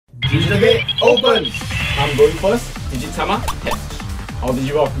Digital Gate open! I'm going first, Digitama Hatch. I'll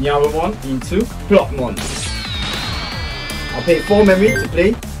digivolve Nyawamon into Plotmon. I'll pay 4 memory to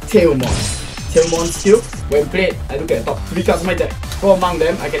play Tailmon. Tailmon skill, when played, I look at the top 3 cards of my deck. From among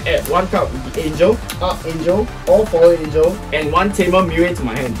them, I can add 1 card with the Angel, Archangel, or Fallen Angel, and 1 Tamer Mirei to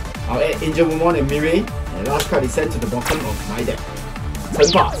my hand. I'll add Angel Wumon and Mirei, and the last card is sent to the bottom of my deck.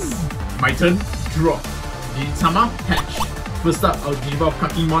 Turn pass. My turn, draw. Digitama Hatch. First up, I'll digivolve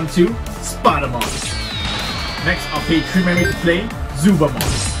Kakimon to Spadamon. Next, I'll pay 3 memory to play Zubamon.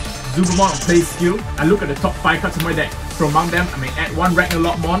 Zubamon on play skill, I look at the top 5 cards of my deck. From among them, I may add 1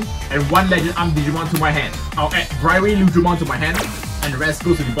 Ragnaloardmon and 1 Legend Arm Digimon to my hand. I'll add Mirei Mastemon to my hand, and the rest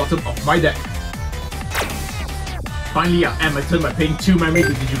goes to the bottom of my deck. Finally, I'll end my turn by paying 2 memory to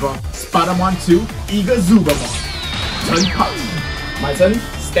digivolve Spadamon to Eager Zubamon. Turn pass. My turn,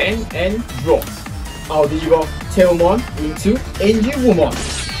 stand and draw. I'll digivolve Tailmon into Angel Wumon.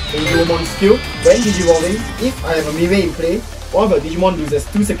 Angel Wumon skill, when digivolving, if I have a Mirei in play, one of your Digimon loses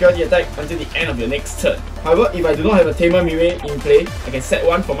 2 security attack until the end of your next turn. However, if I do not have a Tamer Mirei in play, I can set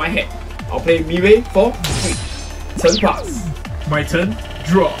 1 for my hand. I'll play Mirei for free. Turn pass. My turn,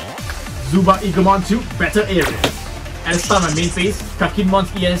 draw. Zuba Igamon to Better Area. At the start of my main phase,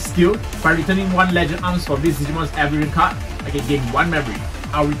 Kakinmon's ES skill, by returning 1 Legend Arms from this Digimon's aberration card, I can gain 1 memory.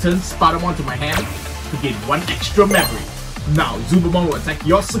 I'll return Spadamon to my hand to gain 1 extra memory. Now, Zubamon will attack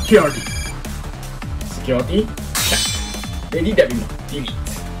your security. Security, check. Lady Devimon, delete.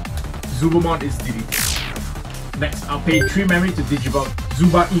 Zubamon is deleted. Next, I'll pay 3 memory to digivolve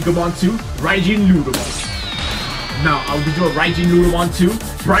Zuba Igamon to Raijin Ludamon. Now, I'll digivolve Raijin Ludamon to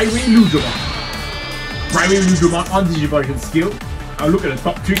Mirei Mastemon. Mirei Mastemon on digivolvation skill, I'll look at the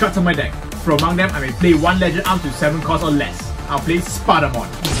top 3 cards of my deck. From among them, I may play 1 Legend Arm to 7 cost or less. I'll play Spadamon.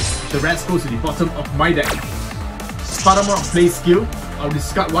 The rest goes to the bottom of my deck. Spadamon on play skill, I'll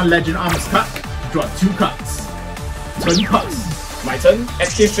discard 1 Legend Arms card, draw 2 cards. Turn pass. My turn,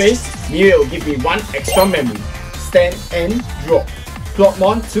 active phase, Mirei will give me 1 extra memory. Stand and draw.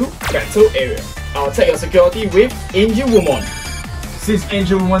 Plotmon to Battle Area. I'll attack your security with Angel Wumon. Since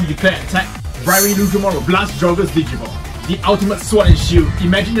Angel Wumon declared attack, Mirei Mastemon will blast Jogger's Digimon. The ultimate sword and shield,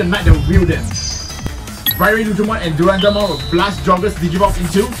 imagine the knight that will wield them. Mirei Mastemon and Durandamon will blast Jogger's Digimon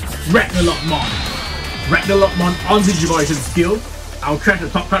into Ragnaloardmon. Ragnaloardmon on Digivolvation skill, I'll trash the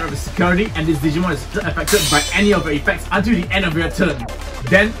top card of the security and this Digimon is not affected by any of your effects until the end of your turn.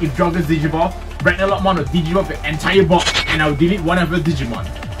 Then, if Jogger's Digivolve, Ragnaloardmon will Digivolve your entire box and I'll delete 1 of your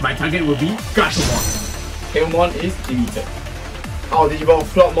Digimon. My target will be Gatomon. Tailmon is deleted. I'll digivolve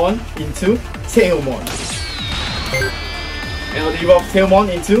Plotmon into Tailmon. And I'll digivolve Tailmon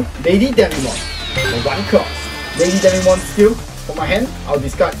into Lady Devimon. For 1 cost. Lady Devimon skill, for my hand, I'll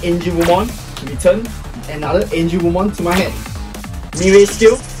discard Angel Wumon to return another Angel Wumon to my hand. Mirei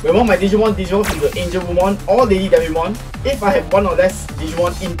skill, when one of my Digimon digivolves into Angel Wumon or Lady Devimon, if I have 1 or less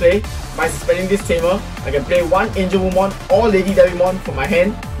Digimon in play, by suspending this Tamer, I can play 1 Angel Wumon or Lady Devimon from my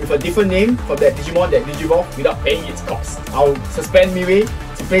hand with a different name for that Digimon that digivolved without paying its cost. I'll suspend Mirei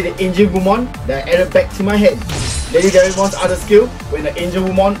to play the Angel Wumon that I added back to my hand. Lady Devimon's other skill, when the Angel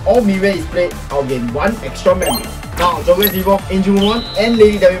Wumon or Mirei is played, I'll gain 1 extra memory. Now, I'll always digivolve Angel Wumon and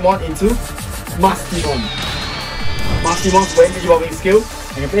Lady Devimon into Mastemon. Mastemon's when digivolving skill,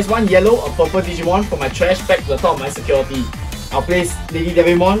 I can place 1 yellow or purple Digimon from my trash back to the top of my security. I'll place Lady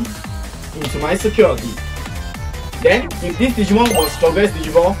Devimon into my security. Then, if this Digimon was Progress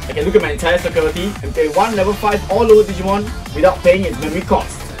Digivolve, I can look at my entire security and play 1 level 5 or lower Digimon without paying its memory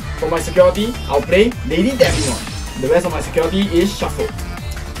cost. For my security, I'll play Lady Devimon. The rest of my security is shuffled.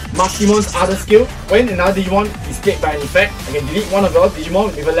 Mastemon's other skill, when another Digimon is played by an effect, I can delete 1 of your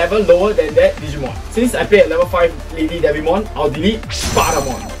Digimon with a level lower than that Digimon. Since I play a level 5 Lady Devimon, I'll delete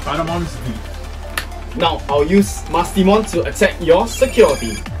Spadamon. Spadamon's deleted. Now, I'll use Mastemon to attack your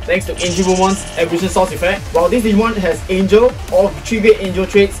security. Thanks to Angel Wumon's Aberration Source effect, while this Digimon has Angel or 3 great Angel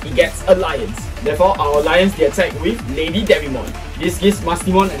traits, it gets Alliance. Therefore, I'll Alliance the attack with Lady Devimon. This gives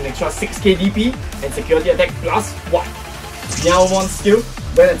Mastemon an extra 6k DP and security attack plus 1. Nyawamon's skill,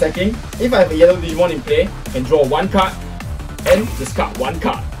 when attacking, if I have a yellow Digimon in play, I can draw 1 card and discard 1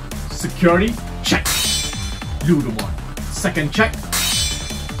 card. Security, check. Ludamon. Second check.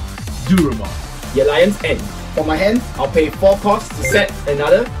 Duramon. The alliance ends. For my hand, I'll pay 4 costs to set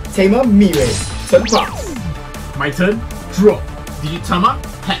another Tamer Mirei. Turn pass. My turn, draw. Digitama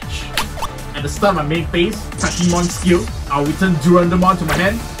Hatch. At the start of my main phase, Kakimon skill, I'll return Durandamon to my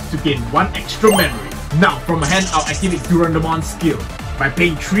hand to gain 1 extra memory. Now, from my hand, I'll activate Durandamon skill by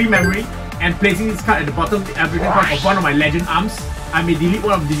paying 3 memory and placing this card at the bottom of the aberration card of 1 of my Legend Arms. I may delete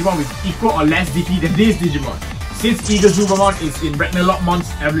 1 of the Digimon with equal or less DP than this Digimon. Since EX-06 is in Ragnaloardmon's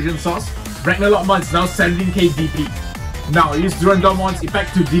evolution source, Ragnaloardmon is now 17k DP. Now use Ragnaloardmon's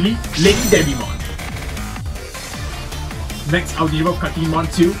effect to delete Lady Digimon. Next, I'll Digimon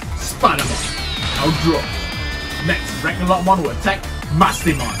Digimon to Spidermon. I'll draw. Next, Ragnaloardmon will attack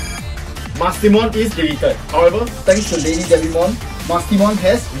Mastemon. Mastemon is deleted. However, thanks to Lady Digimon, Mastemon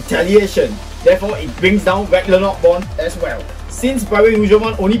has retaliation. Therefore, it brings down Ragnaloardmon as well. Since Mirei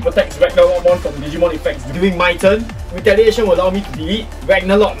Mastemon only protects Ragnaloardmon from Digimon effects during my turn, retaliation will allow me to delete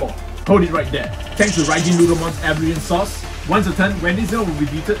Ragnaloardmon. Hold it right there. Thanks to Ragnaloardmon's evolution source, once a turn, when this zone will be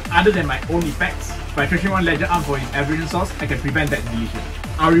deleted other than my own effects, by trashing one legend arm for his evolution source, I can prevent that deletion.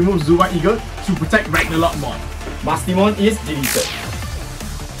 I'll remove Zuba Eagle to protect Ragnaloardmon. Mastemon is deleted.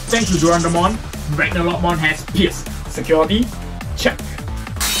 Thanks to Ragnaloardmon, Ragnaloardmon has Pierce. Security, check.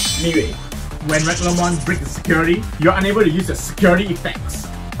 Mirei. When Ragnaloardmon breaks the security, you're unable to use the security effects.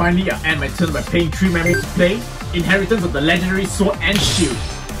 Finally, I'll end my turn by paying 3 memory to play Inheritance of the Legendary Sword and Shield.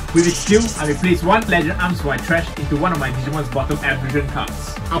 With its skill, I will place 1 legend arms for my trash into one of my Digimon's bottom evolution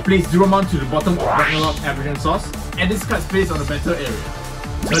cards. I'll place Duromon to the bottom of Ragnaloard's evolution source, and this card is placed on the battle area.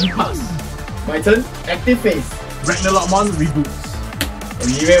 Turn pass. My turn, active phase. Ragnaloardmon reboots. And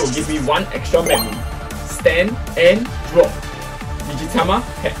Mirei will give me 1 extra memory. Stand and draw. Digitama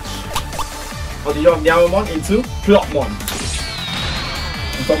hatch. I'll dissolve Diamond into Plotmon.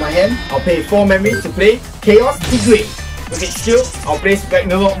 And from my hand, I'll pay 4 memory to play Chaos Degrade. With its skill, I'll place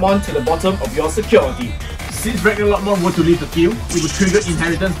Ragnaloardmon to the bottom of your security. Since Ragnaloardmon were to leave the field, it will trigger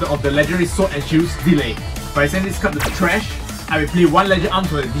Inheritance of the Legendary Sword and Shield's delay. If I send this card to the trash, I will play 1 legend arm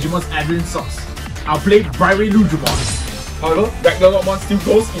for the Digimon's evolution source. I'll play Mirei Mastemon. However, Ragnaloardmon still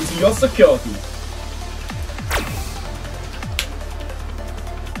goes into your security.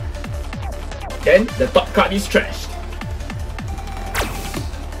 Then, the top card is trashed.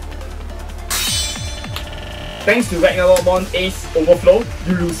 Thanks to Ragnaloardmon Ace Overflow,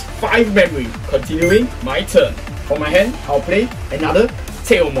 you lose 5 memory, continuing my turn. For my hand, I'll play another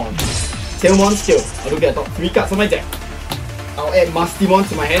Tailmon. Tailmon skill, I'll look at the top 3 cards of my deck. I'll add Mastemon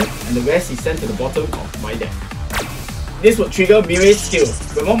to my hand, and the rest is sent to the bottom of my deck. This will trigger Mirei's skill.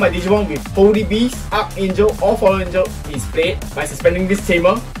 When one of my Digimon with Holy Beast, Archangel or Fallen Angel is played, by suspending this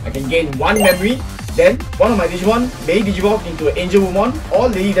Tamer, I can gain 1 memory. Then, one of my Digimon may Digivolve into an Angel Woman or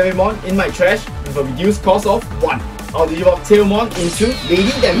Lady Digimon in my trash with a reduced cost of 1. I'll Digivolve Tailmon into Lady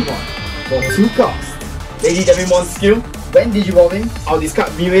Digimon for 2 costs. Lady Digimon's skill, when Digivolving, I'll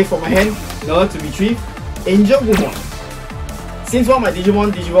discard Mirei from my hand in order to retrieve Angel Woman. Since one of my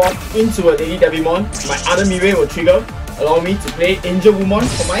Digimon Digivolve into a Lady Digimon, my other Mirei will trigger, allowing me to play Angel Woman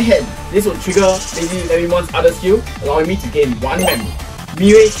from my hand. This will trigger Lady Digimon's other skill, allowing me to gain 1 memory.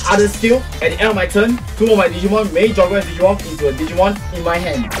 Mirei's other skill, at the end of my turn, 2 of my Digimon may Jogger Digivolve into a Digimon in my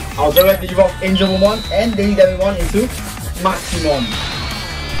hand. I'll Jogger Digivolve Angel Woman and Lady Digimon into Mastemon.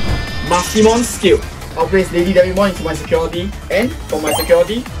 Mastemon's skill, I'll place Lady Digimon into my security, and for my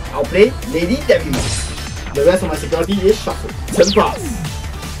security, I'll play Lady Digimon. The rest of my security is shuffled. Turn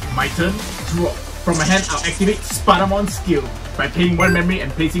pass. My turn, draw. From my hand, I'll activate Spidermon's skill. By paying 1 memory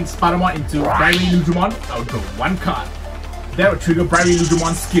and placing Spidermon into Mirei Mastemon, I'll draw 1 card. That will trigger Mirei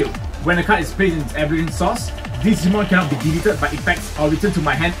Mastemon's skill. When a card is placed in its evolution source, this Digimon cannot be deleted by effects or returned to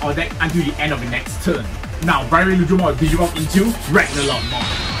my hand or deck until the end of the next turn. Now, Mirei Mastemon will Digivolve into Ragnaloardmon.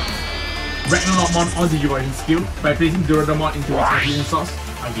 Ragnaloardmon or Digivolving skill, by placing Ragnaloardmon into its evolution source,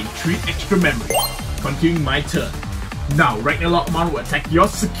 I'll gain 3 extra memory. Continuing my turn. Now, Ragnaloardmon will attack your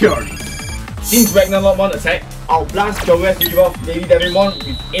security. Since Ragnaloardmon attack, I'll blast Jogger Digivolve Lady Digimon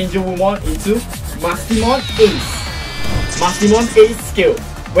with Angel Woman into Mastemon Ace. Mastemon's Ace skill.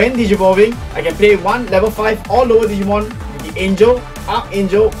 When Digivolving, I can play 1 level 5 or lower Digimon with the Angel,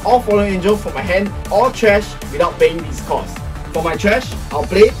 Archangel or Fallen Angel from my hand or trash without paying these costs. For my trash, I'll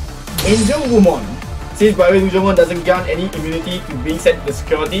play Angel Woman. Since Mirei Mastemon doesn't grant any immunity to being sent to the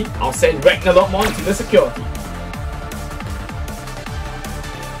security, I'll send Ragnaloardmon to the security.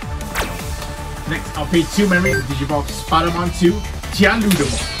 Next, I'll pay 2 memory to Digivolve Spidermon to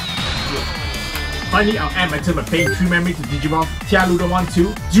Ragnaloardmon. Finally, I'll end my turn by paying 3 memory to Digivolve Ragnaloardmon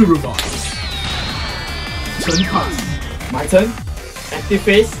to Duromon. Turn pass. My turn. Active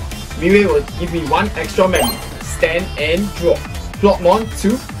phase. Mirei will give me 1 extra memory. Stand and draw. Plotmon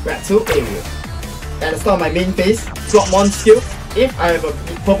to Battle Area. At the start of my main phase, Plotmon skill. If I have a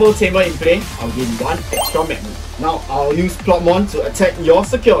purple Tamer in play, I'll gain 1 extra memory. Now, I'll use Plotmon to attack your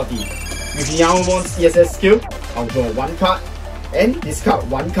security. With Yaomon's ESS skill, I'll draw 1 card and discard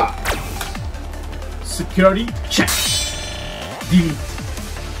 1 card. Security check. Delete.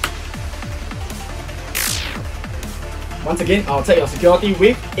 Once again, I'll attack your security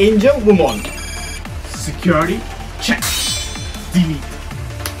with Angel Woman. Security check, delete.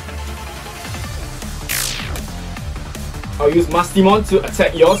 I'll use Mastemon to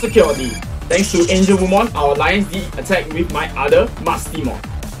attack your security. Thanks to Angelwomon, our Alliance D attack with my other Mastemon.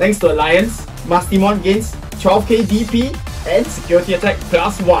 Thanks to Alliance, Mastemon gains 12k DP and security attack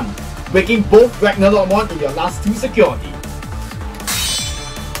 +1, breaking both Ragnaloardmon in your last 2 security.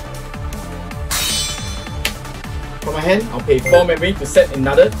 For my hand, I'll pay 4 memory to set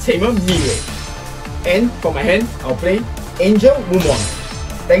another Tamer Mirei. And for my hand, I'll play Angelwomon.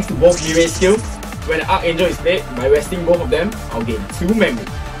 Thanks to both Mirei's skills, when the Archangel is played, by resting both of them, I'll gain 2 memory.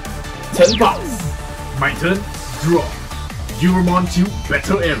 Turn pass. My turn, draw. Digimon to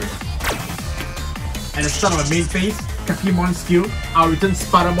battle area. At the start of my main phase, Kakimon skill, I'll return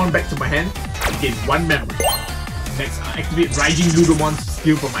Spadamon back to my hand to gain 1 memory. Next, I'll activate Raijin Ludomon's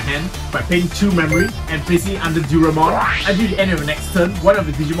skill from my hand by paying 2 memory and placing it under Duramon. Until the end of the next turn, one of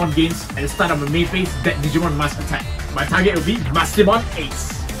the Digimon gains at the start of my main phase, that Digimon must attack. My target will be Mastemon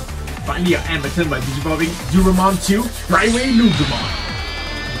Ace. Finally, I'll end my turn by Digivolving Duramon to Mirei Mastemon.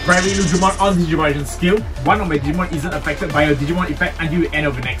 Mirei Mastemon on Digivolution skill, one of my Digimon isn't affected by a Digimon effect until the end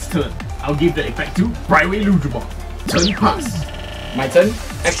of the next turn. I'll give the effect to Mirei Mastemon. Turn pass. My turn,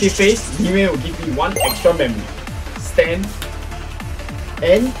 active phase, Mirei will give me 1 extra memory. Stand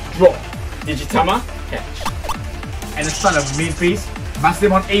and draw. Digitama, catch. At the start of the main phase,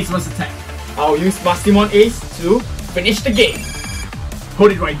 Mastemon Ace must attack. I'll use Mastemon Ace to finish the game.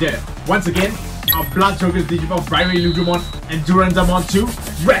 Hold it right there. Once again, our Blood Chokers Digivolve Mirei Mastemon and Durandamon to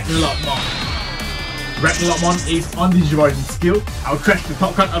Ragnaloardmon. Ragnaloardmon Ace on Digivolution skill, I'll trash the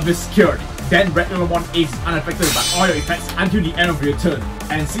top card of his security. Then Ragnaloardmon Ace is unaffected by all your effects until the end of your turn.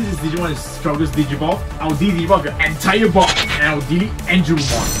 And since this Digimon is strongest Digivolve, I'll de-devolve your entire board and I'll delete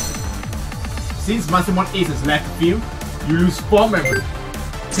Angelwomon. Since Mastemon Ace has left the field, you lose 4 memory.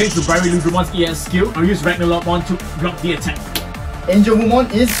 Thanks to Mirei Mastemon's ES skill, I'll use Ragnaloardmon to block the attack.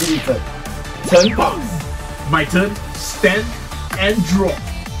 Angelwomon is deleted. Turn pass. My turn, stand and draw.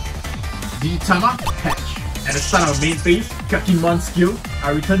 Digitama, patch. At the start of main phase, Kakimon skill,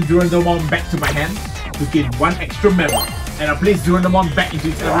 I return Durandamon back to my hand to gain 1 extra memory. And I place Durandamon back into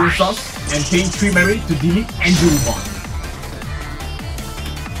its evolution source and gain 3 memory to delete Angelwomon.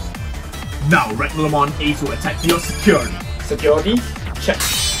 Now Ragnaloardmon Ace will attack your security. Security, check.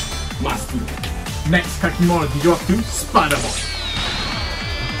 Mastemon. Next, Kakimon will Digivolve to Spadamon.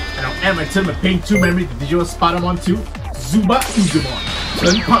 And I'll end my turn by paying 2 memory to Digivolve Spadamon to Digimon.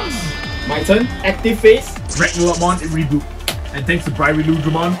 Turn pass. My turn, active phase. Ragnaloardmon reboot. And thanks to Mirei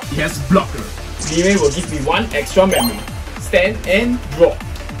Mastemon, he has blocker. Mirei will give me 1 extra memory. Stand and draw.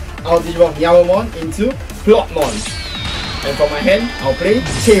 I'll Digivolve Meowmon into Plotmon. And for my hand, I'll play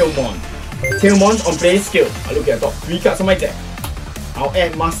Tailmon. Tailmon's on play skill. I'll look at the top 3 cards on my deck. I'll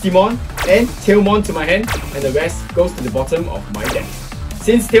add Mastemon and Tailmon to my hand, and the rest goes to the bottom of my deck.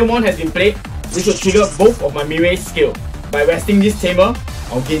 Since Tailmon has been played, this will trigger both of my Mirei skill. By resting this Tamer,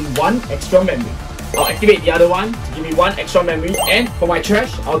 I'll gain 1 extra memory. I'll activate the other one to give me 1 extra memory, and for my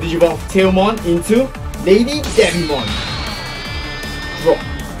trash, I'll Digivolve Tailmon into Lady Digimon. Draw.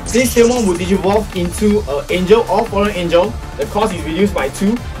 Since Tailmon will Digivolve into an Angel or Fallen Angel, the cost is reduced by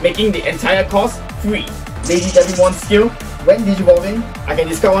 2, making the entire cost free. Lady Digimon's skill, when Digivolving, I can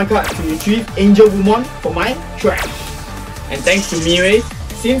discard 1 card to retrieve Angelwomon for my trash. And thanks to Mirei,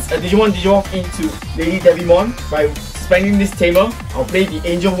 since a Digimon Digivolve into Lady Digimon, by suspending this Tamer, I'll play the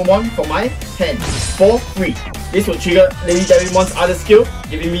Angelwomon for my hand for free. This will trigger Lady Digimon's other skill,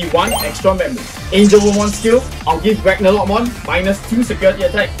 giving me 1 extra memory. Angelwomon's skill, I'll give Ragnaloardmon -2 security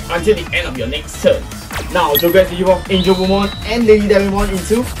attack until the end of your next turn. Now, Joker Digivolve Angelwomon and Lady Digimon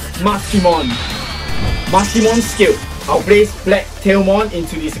into Mastemon. Mastemon's skill, I'll place Black Tailmon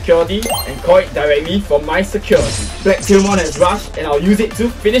into the security and call it directly from my security. Black Tailmon has rushed and I'll use it to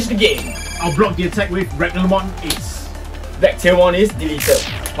finish the game. I'll block the attack with Ragnaloardmon Ace. Black Tailmon is deleted.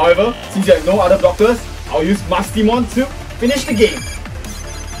 However, since you have no other blockers, I'll use Mastemon to finish the game.